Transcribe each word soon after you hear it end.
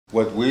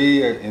What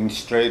we in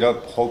Str8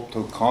 UP hope to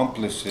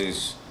accomplish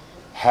is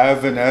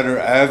having other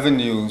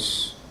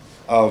avenues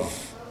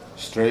of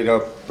Str8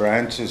 UP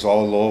branches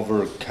all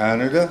over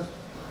Canada.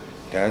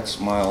 That's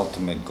my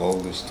ultimate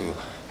goal, is to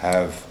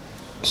have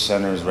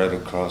centers right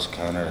across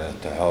Canada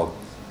to help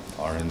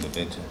our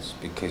individuals.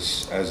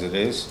 Because as it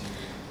is,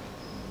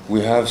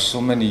 we have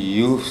so many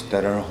youth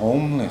that are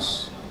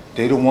homeless.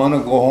 They don't want to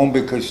go home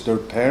because their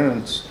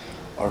parents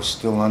are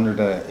still under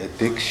the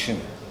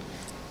addiction.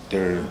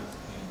 They're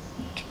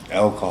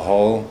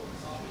alcohol,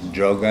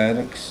 drug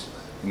addicts,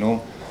 and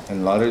a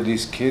lot of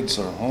these kids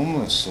are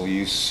homeless. So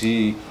you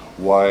see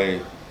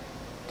why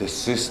the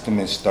system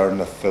is starting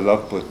to fill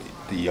up with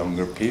the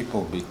younger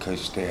people,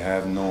 because they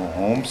have no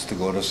homes to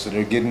go to. So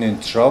they're getting in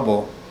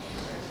trouble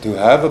to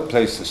have a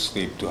place to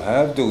sleep, to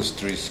have those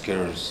three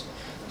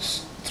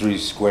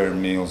square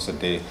meals a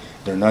day.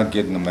 They're not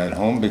getting them at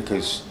home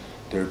because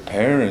their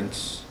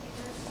parents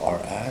are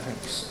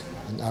addicts.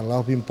 I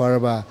love being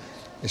part of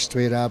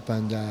Str8 UP,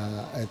 and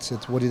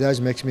it's what it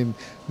does makes me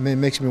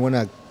want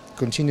to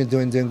continue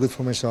doing good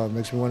for myself.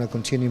 Makes me want to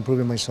continue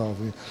improving myself,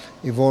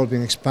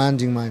 evolving,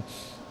 expanding my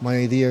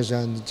ideas,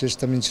 and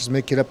just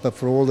make it up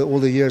for all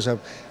the years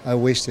I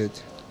wasted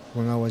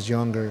when I was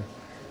younger.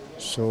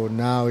 So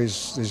now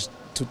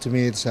to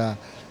me it's a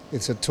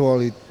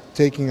totally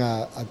taking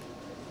a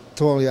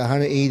totally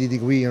 180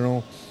 degree,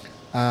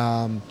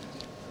 I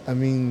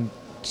mean,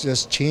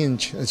 just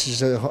change. It's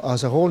just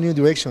a whole new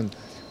direction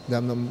that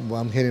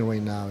I'm heading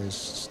right now.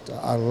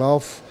 I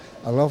love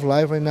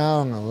life right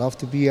now, and I love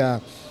to be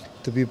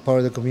part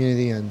of the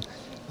community, and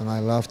I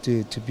love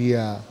to be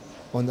on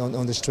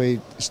the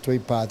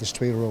straight path, the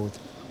straight road.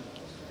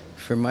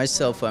 For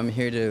myself, I'm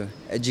here to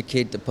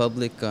educate the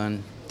public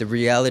on the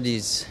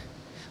realities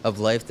of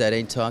life that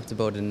ain't talked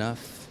about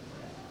enough.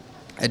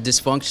 A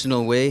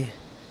dysfunctional way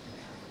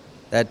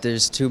that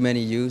there's too many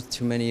youth,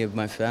 too many of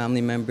my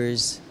family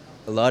members,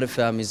 a lot of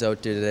families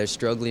out there that are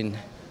struggling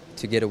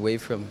to get away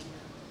from.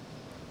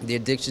 The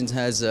addiction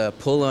has a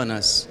pull on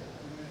us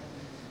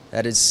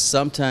that is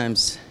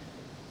sometimes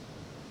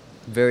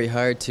very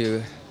hard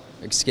to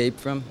escape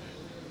from.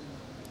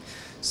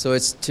 So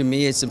to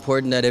me, it's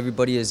important that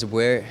everybody is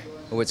aware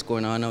of what's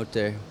going on out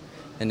there,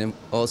 and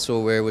also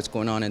aware of what's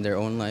going on in their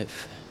own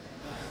life.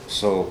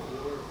 So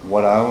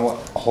what I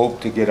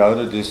hope to get out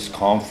of this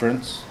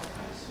conference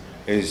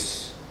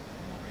is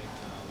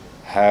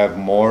have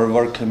more of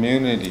our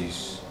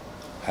communities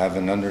have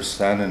an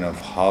understanding of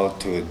how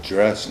to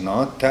address,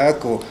 not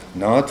tackle,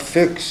 not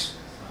fix,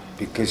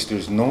 because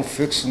there's no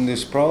fixing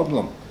this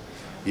problem.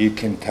 You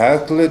can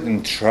tackle it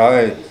and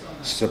try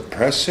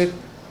suppress it,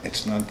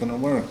 it's not going to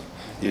work.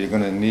 You're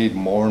going to need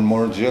more and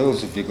more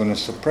jails if you're going to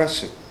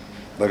suppress it.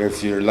 But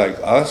if you're like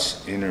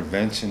us,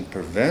 intervention,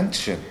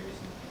 prevention,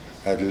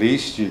 at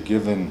least you're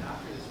giving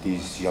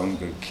these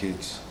younger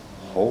kids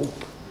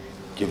hope,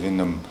 giving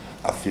them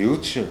a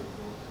future.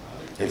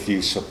 If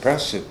you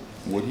suppress it,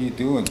 what are you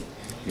doing?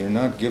 You're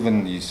not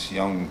giving these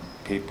young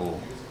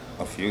people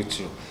a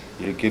future.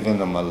 You're giving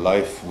them a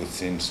life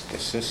within the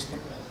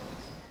system.